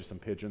 we'd get you some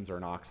pigeons or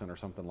an oxen or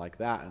something like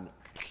that,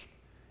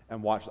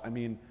 and watch.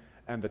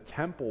 And the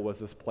temple was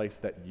this place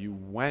that you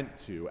went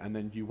to, and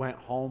then you went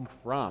home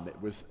from.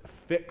 It was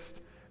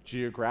fixed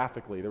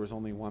geographically. There was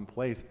only one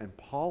place, and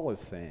Paul is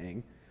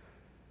saying,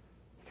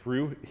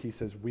 he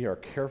says, we are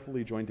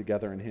carefully joined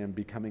together in him,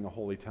 becoming a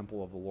holy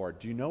temple of the Lord.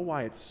 Do you know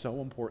why it's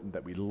so important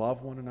that we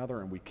love one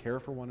another and we care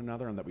for one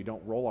another and that we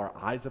don't roll our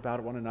eyes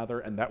about one another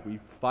and that we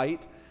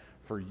fight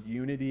for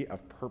unity of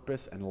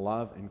purpose and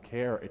love and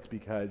care? It's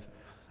because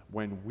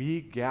when we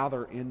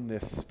gather in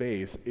this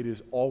space, it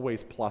is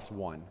always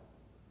 +1.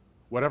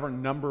 Whatever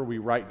number we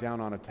write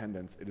down on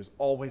attendance, it is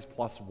always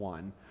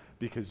 +1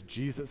 because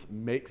Jesus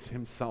makes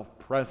himself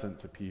present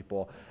to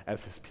people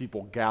as his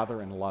people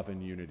gather in love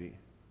and unity.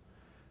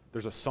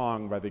 There's a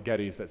song by the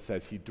Gettys that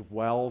says he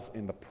dwells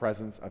in the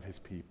presence of his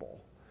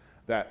people.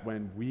 That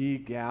when we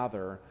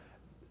gather,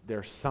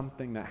 there's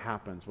something that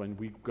happens. When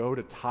we go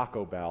to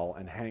Taco Bell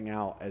and hang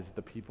out as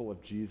the people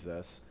of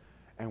Jesus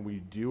and we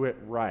do it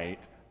right,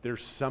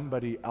 there's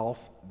somebody else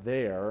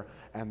there,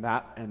 and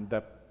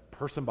the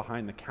person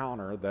behind the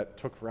counter that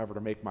took forever to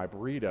make my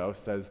burrito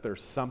says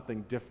there's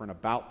something different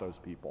about those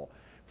people.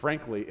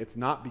 Frankly, it's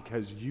not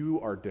because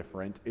you are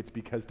different, it's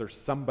because there's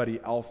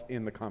somebody else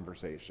in the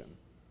conversation.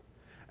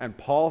 And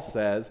Paul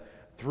says,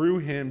 through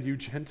him, you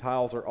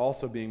Gentiles are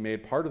also being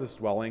made part of this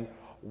dwelling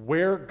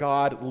where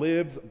God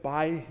lives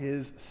by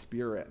his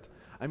Spirit.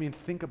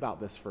 Think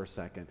about this for a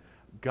second.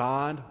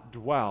 God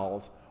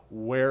dwells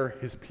where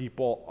his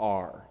people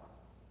are.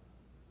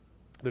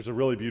 There's a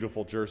really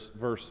beautiful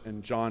verse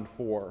in John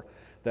 4,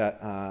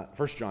 1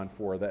 John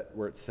 4,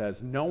 where it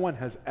says, no one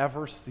has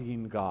ever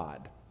seen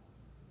God.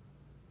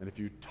 And if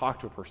you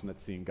talk to a person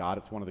that's seen God,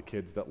 it's one of the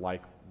kids that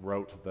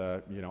wrote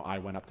the, I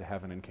went up to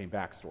heaven and came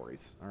back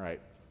stories. All right.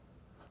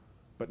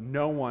 But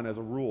no one, as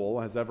a rule,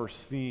 has ever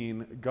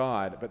seen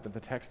God. But the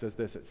text does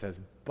this. It says,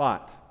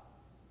 but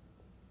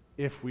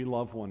if we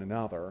love one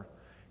another,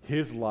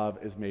 his love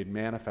is made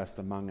manifest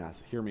among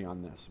us. Hear me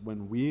on this.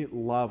 When we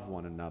love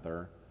one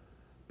another,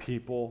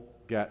 people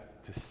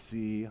get to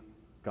see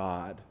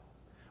God.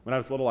 When I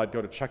was little, I'd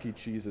go to Chuck E.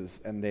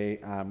 Cheese's, and they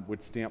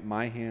would stamp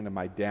my hand and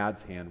my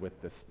dad's hand with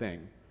this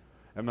thing.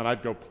 And then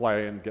I'd go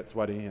play and get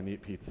sweaty and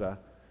eat pizza.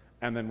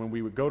 And then when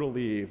we would go to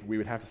leave, we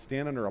would have to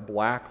stand under a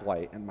black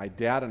light, and my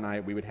dad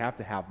and we would have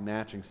to have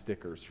matching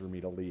stickers for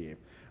me to leave.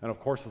 And of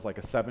course, as a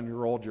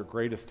 7-year-old, your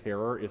greatest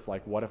terror is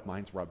what if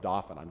mine's rubbed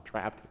off and I'm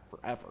trapped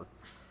forever?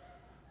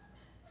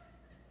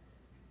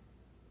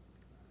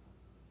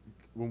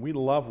 When we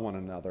love one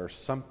another,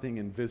 something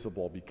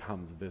invisible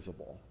becomes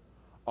visible.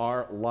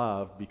 Our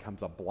love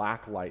becomes a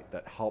black light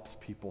that helps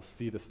people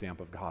see the stamp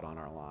of God on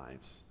our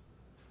lives.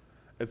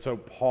 And so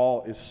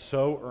Paul is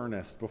so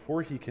earnest,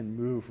 before he can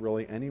move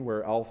really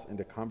anywhere else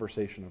into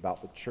conversation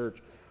about the church,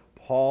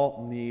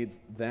 Paul needs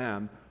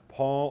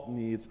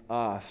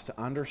us to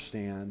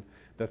understand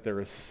that there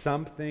is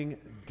something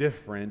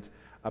different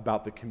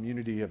about the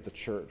community of the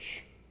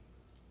church.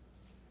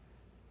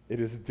 It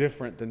is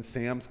different than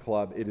Sam's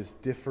Club. It is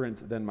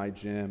different than my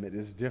gym. It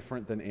is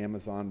different than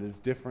Amazon. It is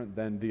different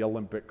than the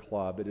Olympic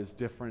Club. It is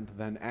different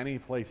than any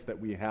place that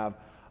we have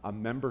a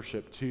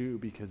membership to,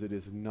 because it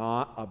is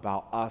not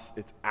about us.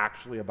 It's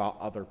actually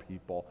about other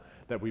people,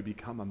 that we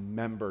become a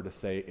member to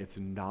say it's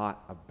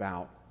not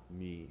about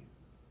me.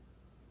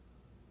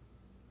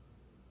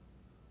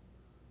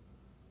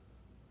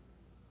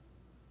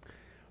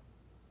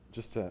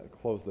 Just to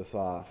close this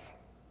off,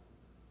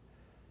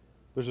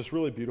 there's this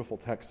really beautiful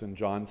text in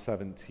John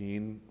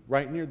 17,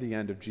 right near the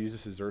end of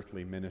Jesus'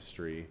 earthly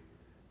ministry.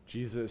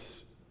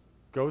 Jesus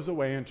goes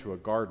away into a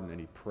garden and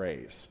he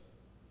prays.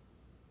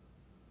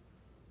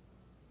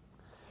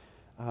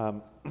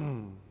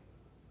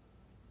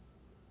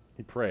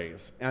 He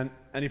prays. And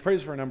he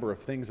prays for a number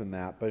of things in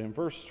that, but in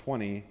verse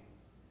 20,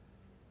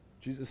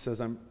 Jesus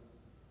says,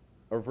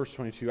 verse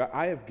 22,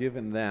 I have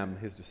given them,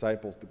 his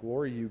disciples, the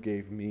glory you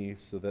gave me,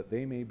 so that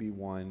they may be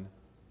one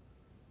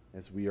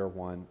as we are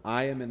one.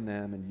 I am in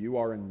them and you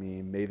are in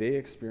me. May they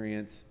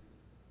experience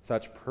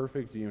such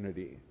perfect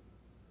unity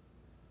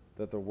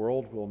that the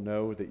world will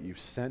know that you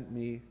sent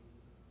me,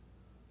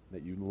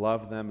 that you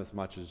love them as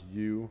much as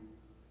you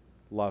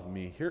love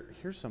me.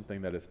 Here's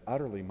something that is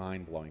utterly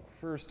mind-blowing.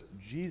 First,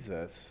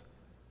 Jesus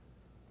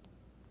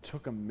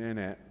took a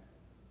minute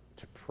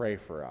to pray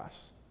for us.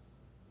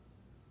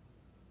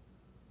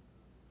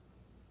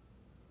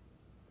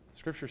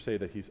 Scriptures say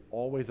that he's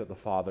always at the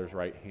Father's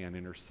right hand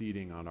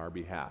interceding on our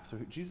behalf. So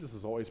Jesus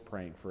is always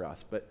praying for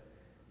us. But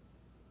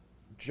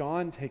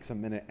John takes a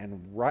minute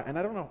and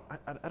I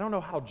don't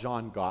know how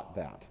John got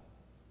that.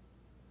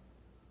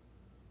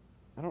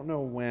 I don't know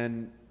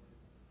when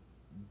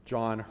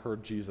John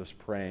heard Jesus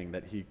praying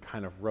that he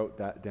kind of wrote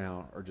that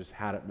down or just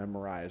had it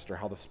memorized, or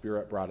how the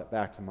Spirit brought it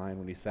back to mind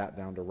when he sat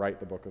down to write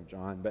the book of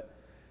John. But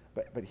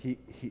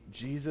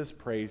Jesus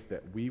prays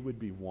that we would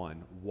be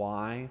one.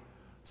 Why?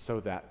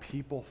 So that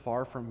people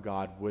far from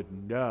God would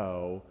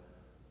know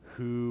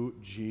who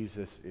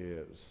Jesus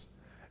is.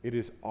 It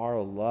is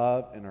our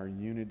love and our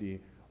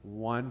unity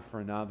one for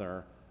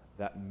another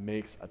that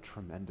makes a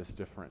tremendous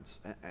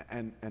difference.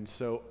 And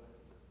so,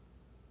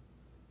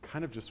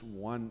 kind of just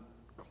one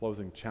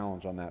closing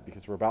challenge on that,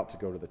 because we're about to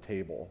go to the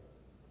table.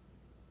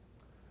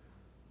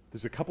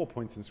 There's a couple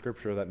points in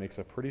Scripture that makes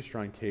a pretty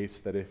strong case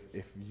that if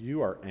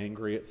you are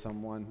angry at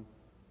someone,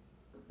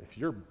 if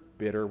you're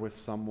bitter with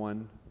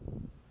someone,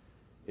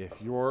 if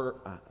you're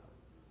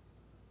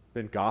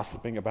been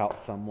gossiping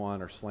about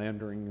someone or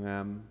slandering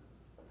them,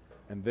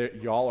 and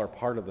y'all are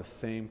part of the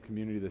same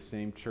community, the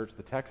same church,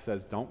 the text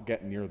says don't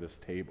get near this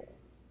table.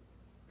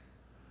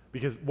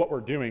 Because what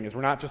we're doing is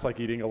we're not just like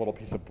eating a little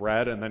piece of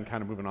bread and then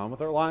kind of moving on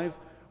with our lives.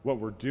 What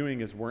we're doing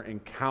is we're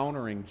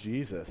encountering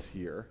Jesus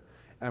here.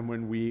 And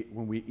when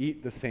we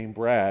eat the same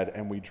bread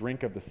and we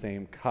drink of the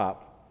same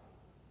cup,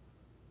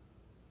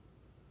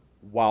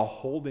 while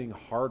holding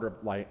harder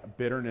like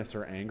bitterness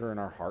or anger in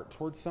our heart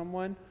towards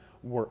someone,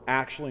 we're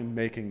actually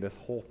making this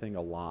whole thing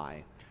a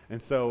lie.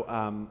 And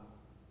so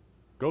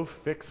go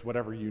fix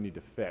whatever you need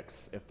to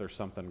fix if there's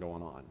something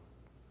going on.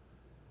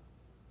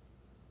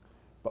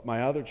 But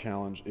my other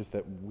challenge is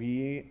that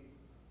we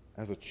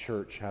as a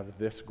church have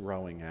this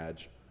growing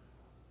edge.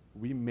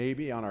 We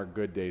maybe on our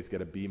good days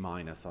get a B-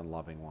 on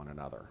loving one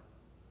another.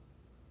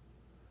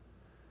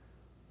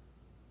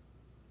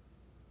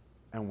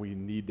 And we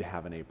need to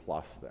have an A+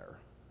 there.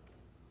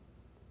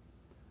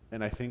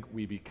 And I think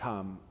we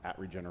become, at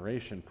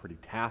Regeneration, pretty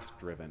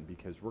task-driven,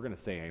 because we're going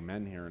to say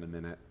amen here in a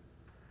minute.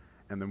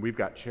 And then we've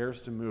got chairs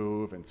to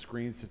move and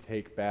screens to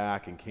take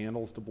back and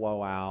candles to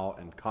blow out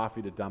and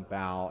coffee to dump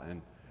out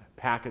and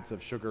packets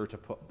of sugar to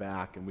put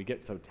back. And we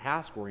get so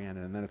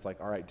task-oriented, and then it's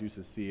like, all right,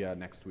 deuces, see ya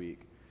next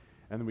week.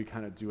 And then we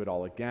kind of do it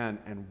all again,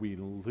 and we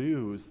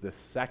lose this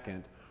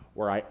second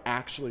where I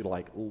actually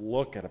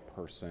look at a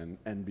person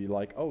and be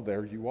like, oh,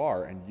 there you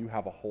are, and you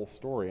have a whole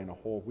story and a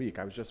whole week.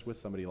 I was just with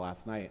somebody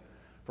last night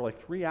for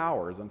 3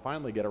 hours and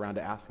finally get around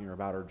to asking her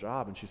about her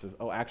job, and she says,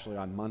 oh, actually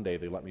on Monday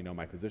they let me know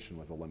my position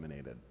was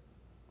eliminated.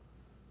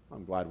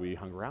 I'm glad we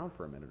hung around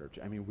for a minute or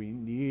two. I mean, we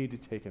need to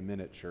take a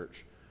minute,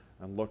 church,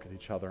 and look at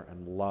each other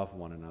and love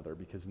one another,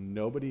 because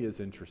nobody is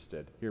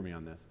interested. Hear me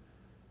on this.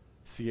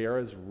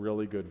 Sierra's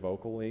really good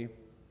vocally.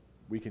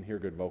 We can hear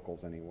good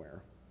vocals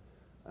anywhere.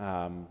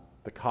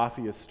 The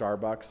coffee is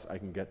Starbucks. I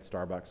can get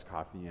Starbucks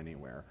coffee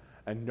anywhere.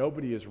 And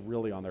nobody is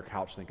really on their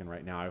couch thinking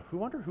right now, I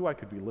wonder who I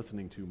could be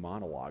listening to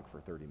monologue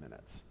for 30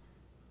 minutes.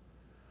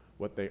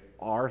 What they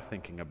are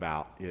thinking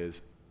about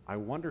is, I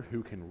wonder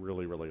who can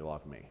really, really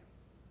love me.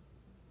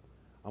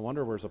 I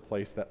wonder where's a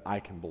place that I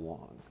can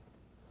belong.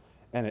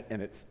 And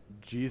it's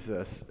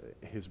Jesus,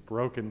 his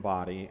broken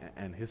body,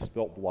 and his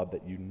spilt blood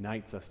that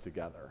unites us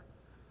together.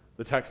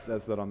 The text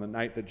says that on the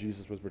night that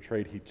Jesus was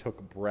betrayed, he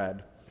took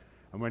bread,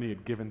 and when he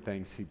had given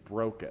thanks, he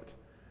broke it.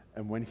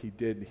 And when he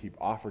did, he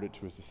offered it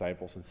to his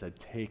disciples and said,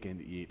 take and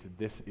eat.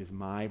 This is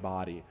my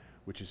body,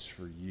 which is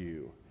for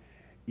you.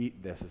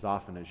 Eat this as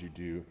often as you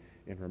do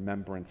in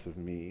remembrance of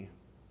me.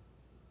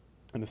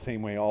 In the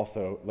same way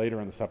also, later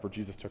in the supper,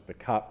 Jesus took the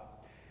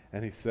cup,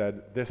 And he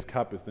said, "This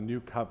cup is the new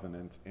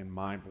covenant in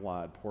my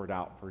blood poured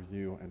out for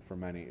you and for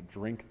many.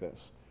 Drink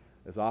this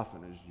as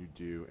often as you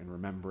do in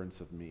remembrance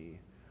of me."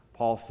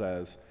 Paul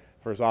says,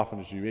 "For as often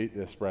as you eat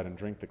this bread and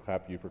drink the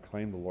cup, you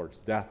proclaim the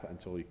Lord's death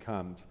until he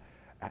comes."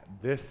 At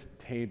this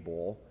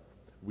table,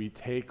 we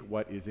take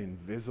what is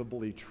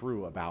invisibly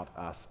true about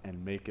us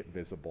and make it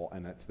visible,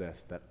 and it's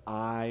this, that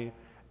I,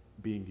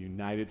 being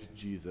united to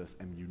Jesus,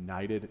 am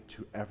united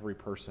to every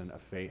person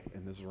of faith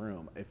in this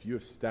room. If you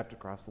have stepped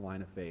across the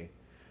line of faith,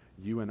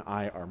 you and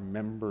I are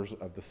members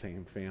of the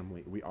same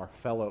family. We are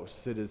fellow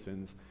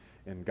citizens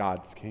in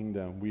God's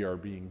kingdom. We are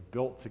being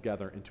built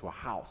together into a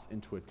house,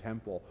 into a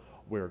temple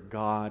where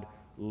God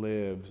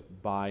lives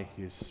by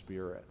his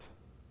Spirit.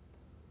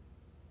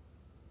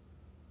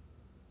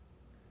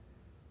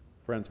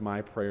 Friends,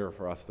 my prayer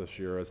for us this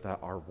year is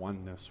that our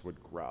oneness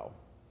would grow.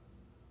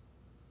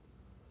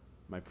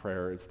 My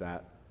prayer is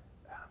that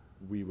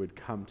we would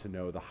come to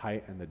know the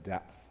height and the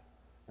depth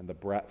and the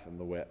breadth and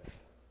the width,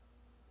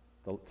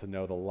 to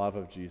know the love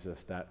of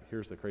Jesus that,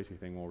 here's the crazy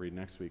thing we'll read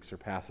next week,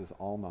 surpasses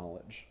all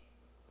knowledge,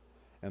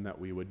 and that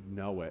we would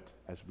know it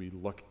as we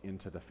look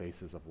into the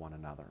faces of one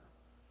another.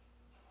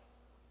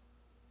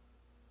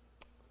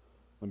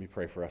 Let me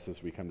pray for us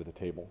as we come to the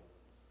table.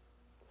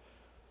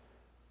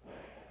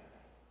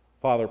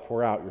 Father,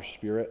 pour out your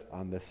Spirit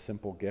on this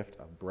simple gift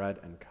of bread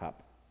and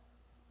cup,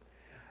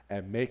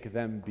 and make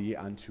them be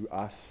unto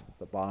us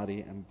the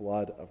body and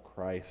blood of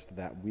Christ,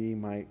 that we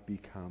might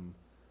become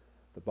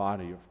the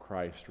body of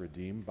Christ,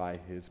 redeemed by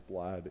his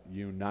blood.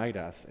 Unite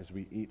us as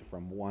we eat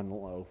from one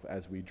loaf,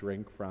 as we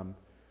drink from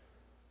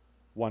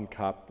one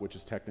cup, which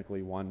is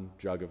technically one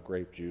jug of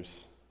grape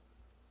juice.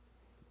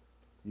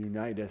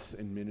 Unite us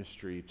in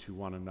ministry to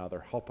one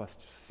another. Help us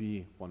to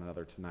see one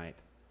another tonight,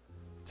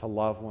 to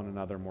love one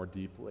another more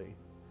deeply,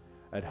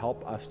 and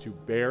help us to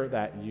bear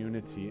that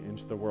unity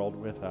into the world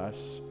with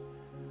us,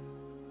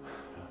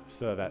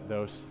 so that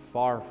those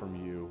far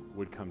from you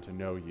would come to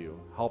know you.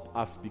 Help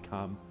us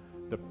become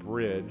the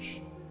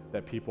bridge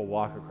that people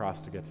walk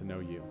across to get to know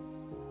you.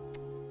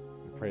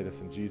 We pray this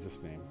in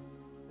Jesus' name.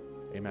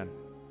 Amen.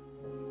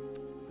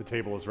 The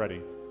table is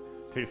ready.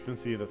 Taste and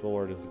see that the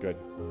Lord is good.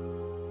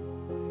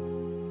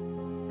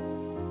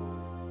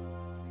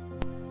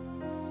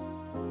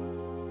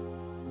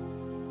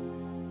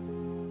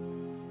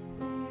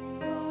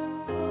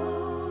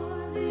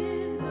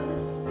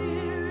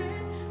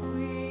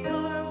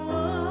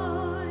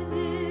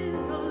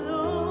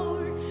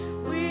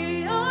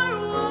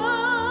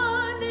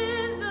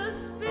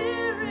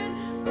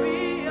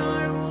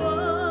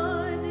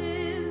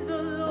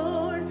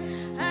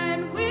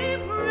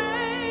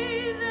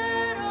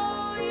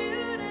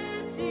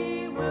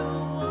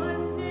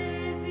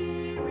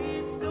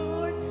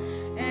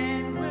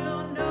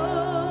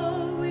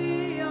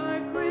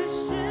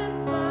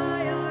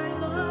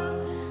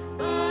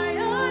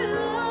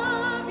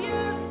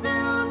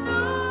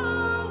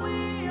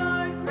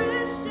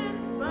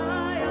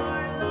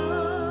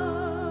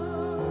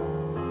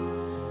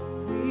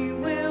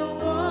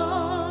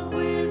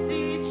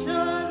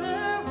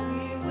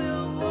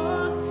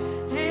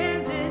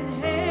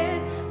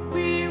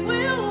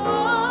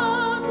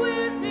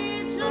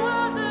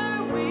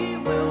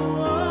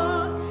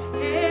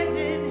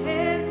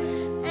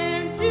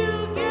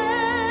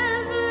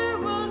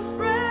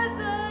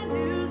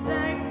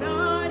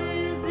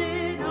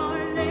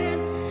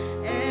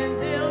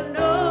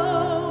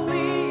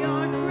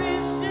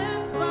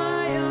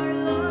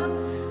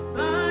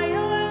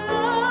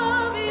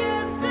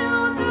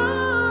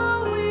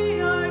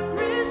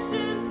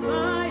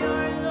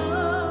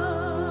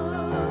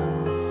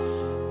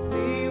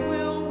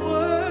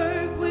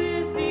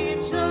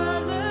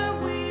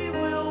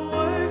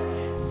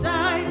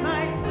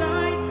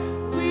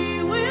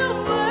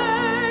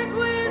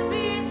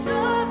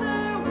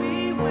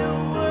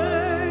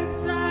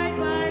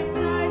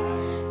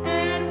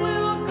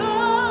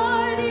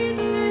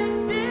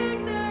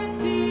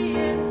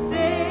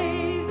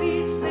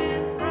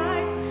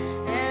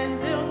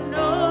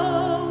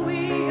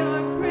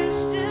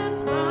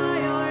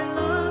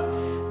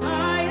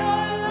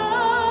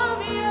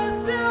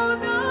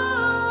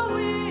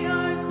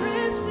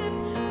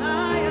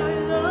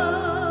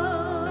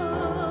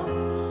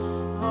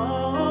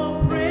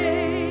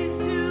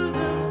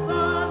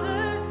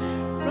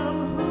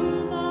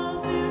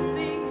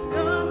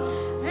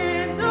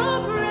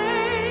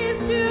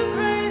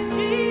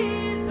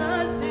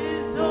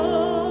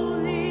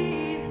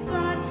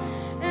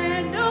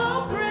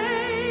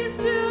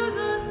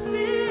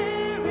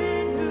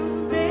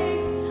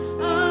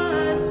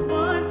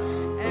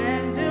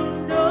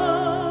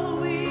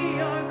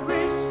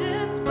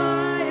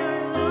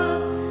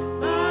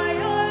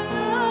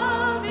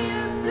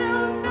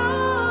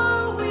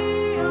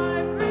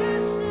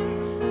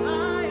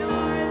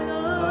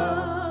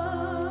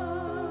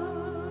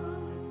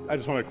 I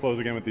just want to close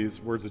again with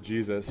these words of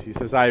Jesus. He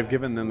says, "I have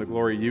given them the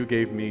glory you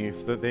gave me,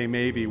 so that they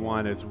may be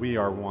one as we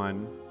are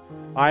one.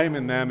 I am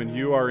in them and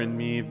you are in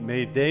me.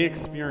 May they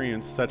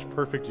experience such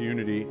perfect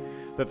unity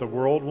that the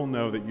world will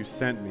know that you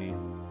sent me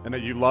and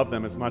that you love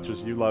them as much as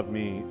you love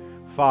me.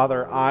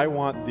 Father, I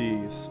want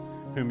these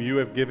whom you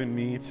have given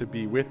me to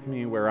be with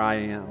me where I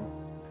am.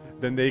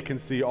 Then they can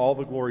see all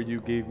the glory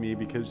you gave me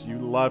because you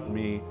loved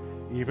me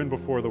even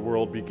before the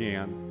world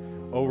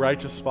began. O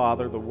righteous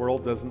Father, the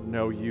world doesn't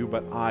know you,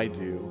 but I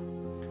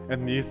do.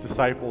 And these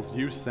disciples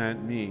you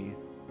sent me.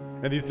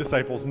 And these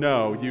disciples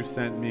know you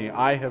sent me.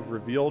 I have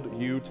revealed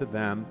you to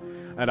them,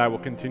 and I will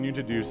continue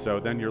to do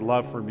so. Then your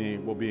love for me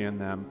will be in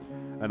them,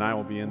 and I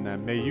will be in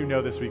them. May you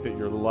know this week that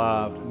you're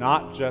loved,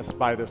 not just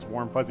by this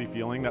warm, fuzzy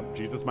feeling that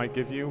Jesus might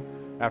give you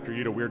after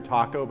you eat a weird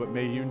taco, but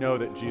may you know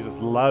that Jesus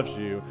loves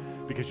you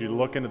because you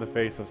look into the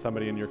face of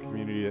somebody in your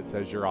community that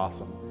says you're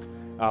awesome.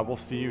 We'll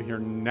see you here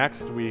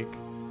next week.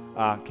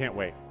 Can't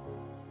wait.